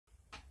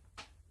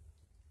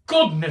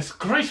Goodness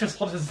gracious,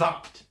 what is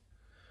that?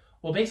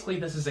 Well, basically,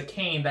 this is a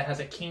cane that has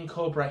a king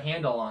cobra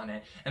handle on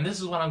it, and this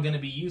is what I'm going to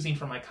be using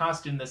for my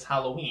costume this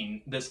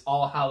Halloween, this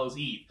All Hallows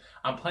Eve.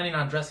 I'm planning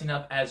on dressing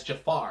up as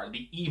Jafar,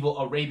 the evil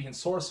Arabian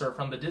sorcerer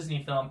from the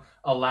Disney film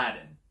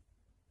Aladdin.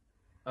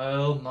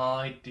 Oh,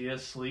 my dear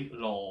sweet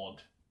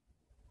Lord.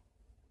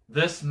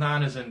 This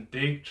man is in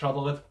big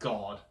trouble with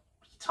God.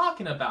 What are you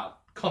talking about?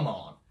 Come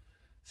on.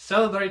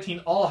 Celebrating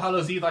All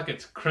Hallows Eve like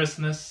it's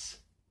Christmas.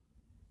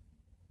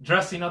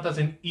 Dressing up as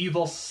an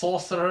evil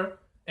sorcerer,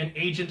 an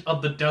agent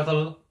of the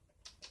devil.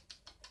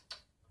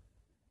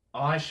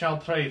 I shall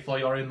pray for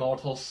your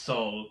immortal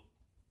soul.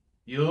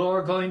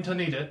 You're going to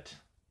need it.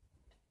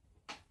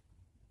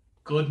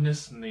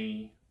 Goodness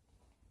me.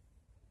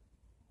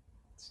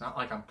 It's not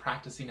like I'm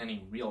practicing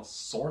any real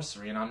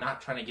sorcery, and I'm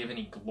not trying to give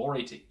any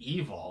glory to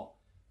evil.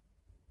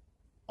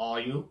 Are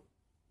you?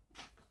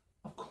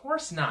 Of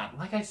course not.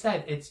 Like I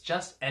said, it's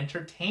just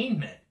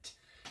entertainment.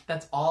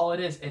 That's all it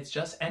is. It's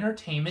just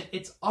entertainment.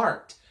 It's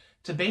art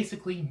to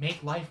basically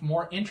make life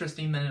more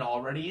interesting than it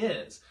already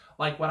is.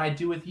 Like what I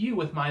do with you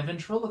with my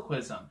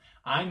ventriloquism.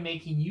 I'm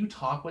making you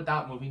talk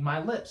without moving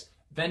my lips.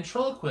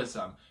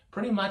 Ventriloquism.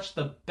 Pretty much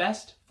the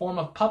best form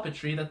of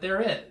puppetry that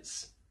there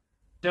is.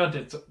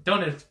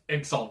 Don't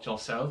exalt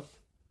yourself.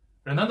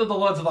 Remember the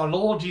words of our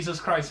Lord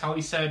Jesus Christ, how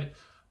he said,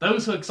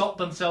 "Those who exalt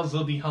themselves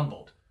will be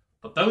humbled,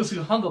 but those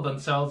who humble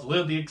themselves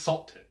will be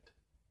exalted."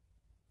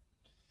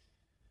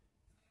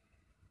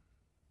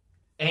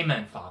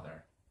 Amen,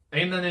 Father.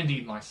 Amen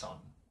indeed, my son.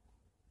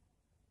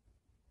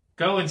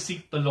 Go and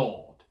seek the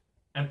Lord,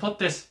 and put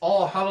this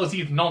All Hallows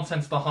Eve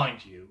nonsense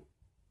behind you.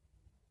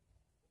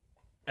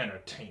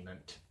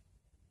 Entertainment.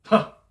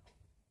 Huh.